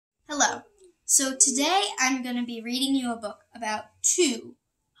So today I'm going to be reading you a book about two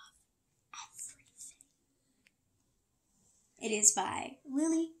of everything. It is by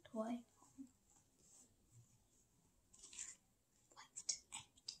Lily Toy.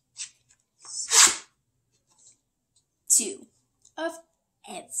 Two of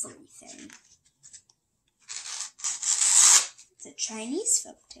everything. It's a Chinese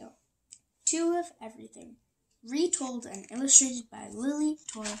folktale. Two of everything. Retold and illustrated by Lily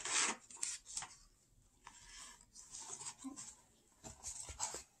Toy.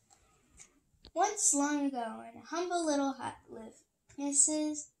 Once long ago, in a humble little hut lived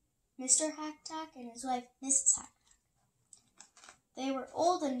Mr. Hacktack and his wife, Mrs. Hacktack. They were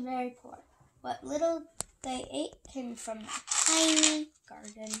old and very poor. What little they ate came from a tiny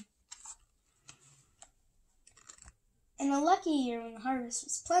garden. In a lucky year when the harvest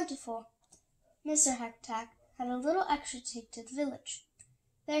was plentiful, Mr. Hacktack had a little extra to take to the village.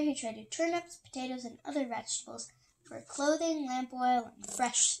 There he traded turnips, potatoes, and other vegetables for clothing, lamp oil, and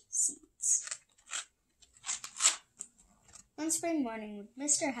fresh seeds. One spring morning, when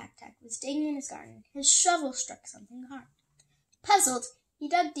Mr. Hacktack was digging in his garden, his shovel struck something hard. Puzzled, he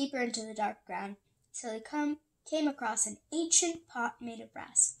dug deeper into the dark ground till he came across an ancient pot made of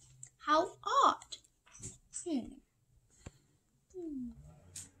brass. How odd!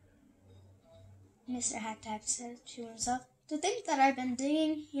 Mr. Hacktack said to himself, to think that I've been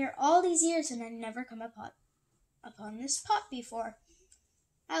digging here all these years and I've never come upon this pot before.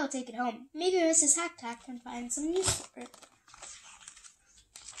 I will take it home. Maybe Mrs. Hacktack can find some use for it.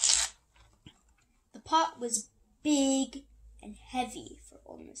 The pot was big and heavy for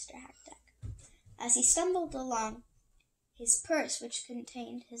old Mr. Hacktack. As he stumbled along, his purse, which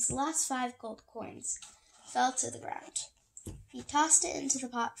contained his last 5 gold coins, fell to the ground. He tossed it into the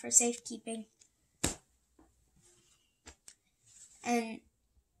pot for safekeeping and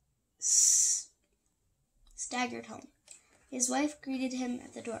staggered home. His wife greeted him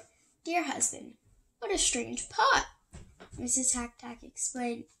at the door. Dear husband, what a strange pot! Mr. Hacktack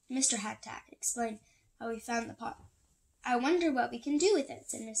explained how he found the pot. I wonder what we can do with it,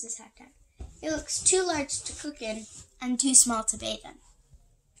 said Mrs. Hacktack. It looks too large to cook in and too small to bathe in.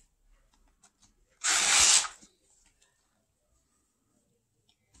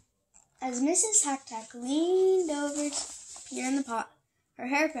 As Mrs. Hacktack leaned over to peer in the pot, her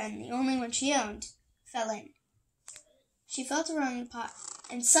hairpin, the only one she owned, fell in. She felt around the pot,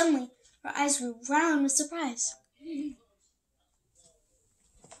 and suddenly her eyes grew round with surprise.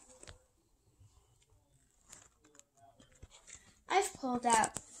 I've pulled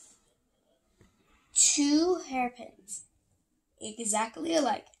out 2 hairpins, exactly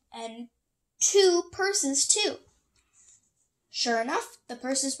alike, and 2 purses too. Sure enough, the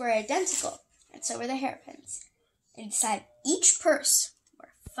purses were identical, and so were the hairpins. Inside each purse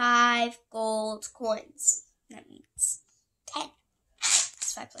were 5 gold coins. That means 10.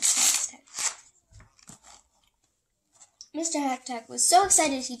 It's 5 plus 10 is 10. Mr. Hacktack was so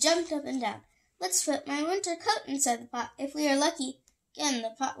excited he jumped up and down. Let's put my winter coat inside the pot. If we are lucky, again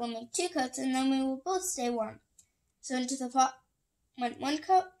the pot will make 2 coats, and then we will both stay warm. So into the pot went 1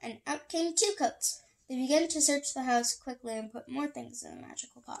 coat, and out came 2 coats. They began to search the house quickly and put more things in the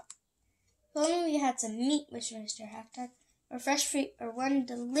magical pot. If only we had some meat, wished Mr. Hacktack, or fresh fruit, or one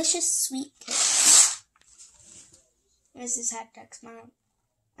delicious sweet cake. Mrs. Hacktack smiled.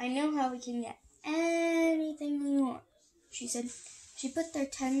 I know how we can get anything we want, she said. She put their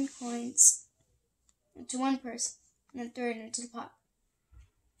 10 coins into 1 purse and then threw it into the pot.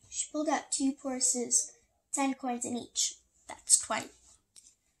 She pulled out 2 purses, 10 coins in each. That's 20.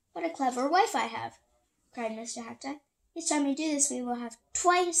 What a clever wife I have, cried Mr. Hacktack. Each time we do this, we will have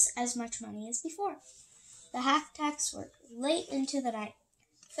twice as much money as before. The Hacktacks worked late into the night,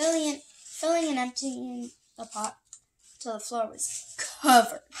 filling and emptying the pot till the floor was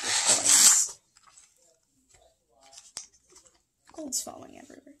covered with coins. Gold's falling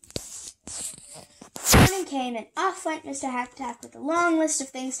everywhere. Morning came, and off went Mr. Hacktack with a long list of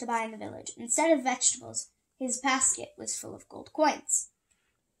things to buy in the village. Instead of vegetables, his basket was full of gold coins.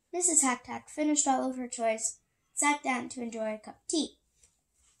 Mrs. Hacktack finished all of her choice, sat down to enjoy a cup of tea.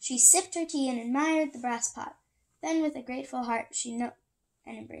 She sipped her tea and admired the brass pot. Then, with a grateful heart, she knelt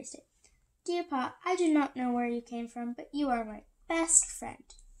and embraced it. Dear pot, I do not know where you came from, but you are my best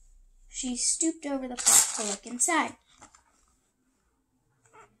friend. She stooped over the pot to look inside.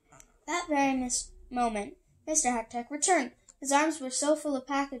 That very moment, Mr. Hacktack returned. His arms were so full of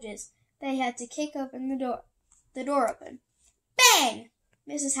packages that he had to kick open the door. The door opened. Bang!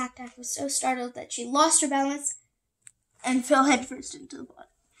 Mrs. Hacktack was so startled that she lost her balance and fell headfirst into the pot.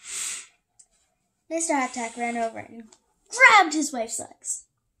 Mr. Hacktack ran over and grabbed his wife's legs.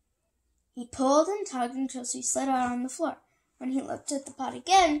 He pulled and tugged until she slid out on the floor. When he looked at the pot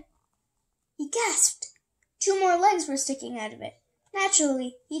again, he gasped. 2 more legs were sticking out of it.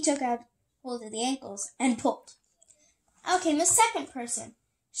 Naturally, he took out hold of the ankles and pulled. Out came a second person.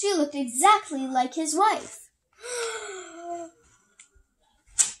 She looked exactly like his wife.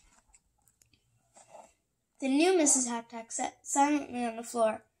 The new Mrs. Hack-Tack sat silently on the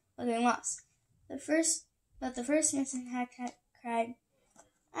floor, looking lost. The first Mrs. Hack-Tack cried,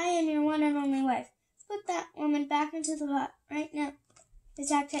 "I am your one and only wife. Put that woman back into the pot right now." Mrs.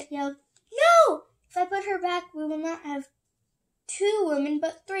 Hack-Tack yelled, "No! If I put her back, we will not have 2 women,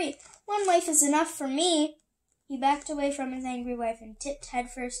 but 3. 1 wife is enough for me." He backed away from his angry wife and tipped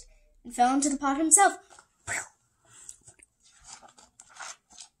headfirst and fell into the pot himself.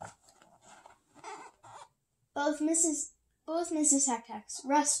 Both Mrs. Hack-Tacks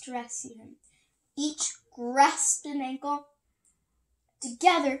rushed to rescue him. Each grasped an ankle.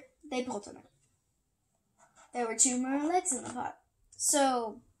 Together, they pulled him out. There were 2 more legs in the pot,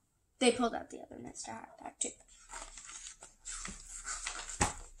 so they pulled out the other Mr. Hack-Tack too.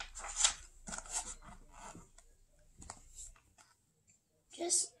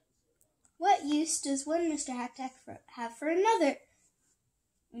 Just what use does one Mr. Hack-Tack have for another?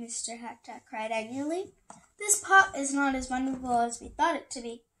 Mr. Hack-Tack cried angrily. This pot is not as wonderful as we thought it to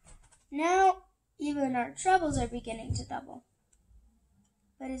be. Now, even our troubles are beginning to double.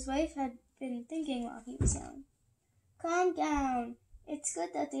 But his wife had been thinking while he was yelling. Calm down. It's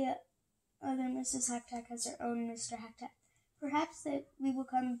good that the other Mrs. Hack-Tack has her own Mr. Hack-Tack. Perhaps that we will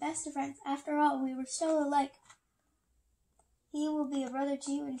become best of friends. After all, we were still alike. He will be a brother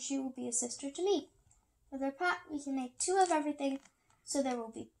to you, and she will be a sister to me. With our pot, we can make 2 of everything, so there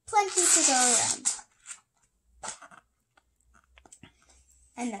will be plenty to go around.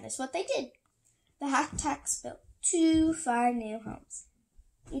 And that is what they did. The Hack-Tacks built 2 fine new homes.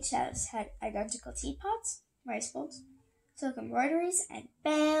 Each house had identical teapots, rice bowls, silk embroideries, and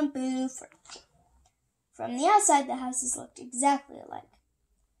bamboo furniture. From the outside, the houses looked exactly alike.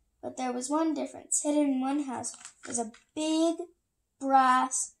 But there was one difference. Hidden in one house was a big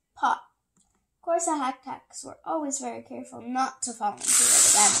brass pot. Of course, the Hack-Tacks were always very careful not to fall into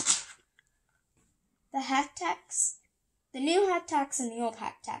the damage. The new Hack-Tacks and the old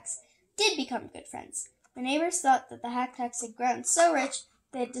Hack-Tacks did become good friends. The neighbors thought that the Hack-Tacks had grown so rich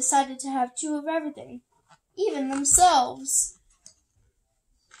they had decided to have 2 of everything, even themselves.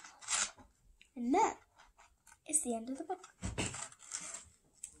 And that is the end of the book.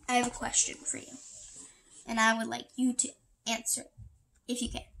 I have a question for you, and I would like you to answer it, if you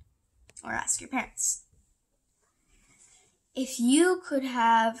can, or ask your parents. If you could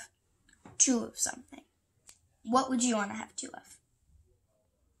have 2 of something, what would you want to have 2 of?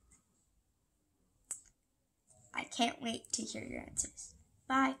 I can't wait to hear your answers.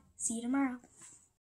 Bye. See you tomorrow.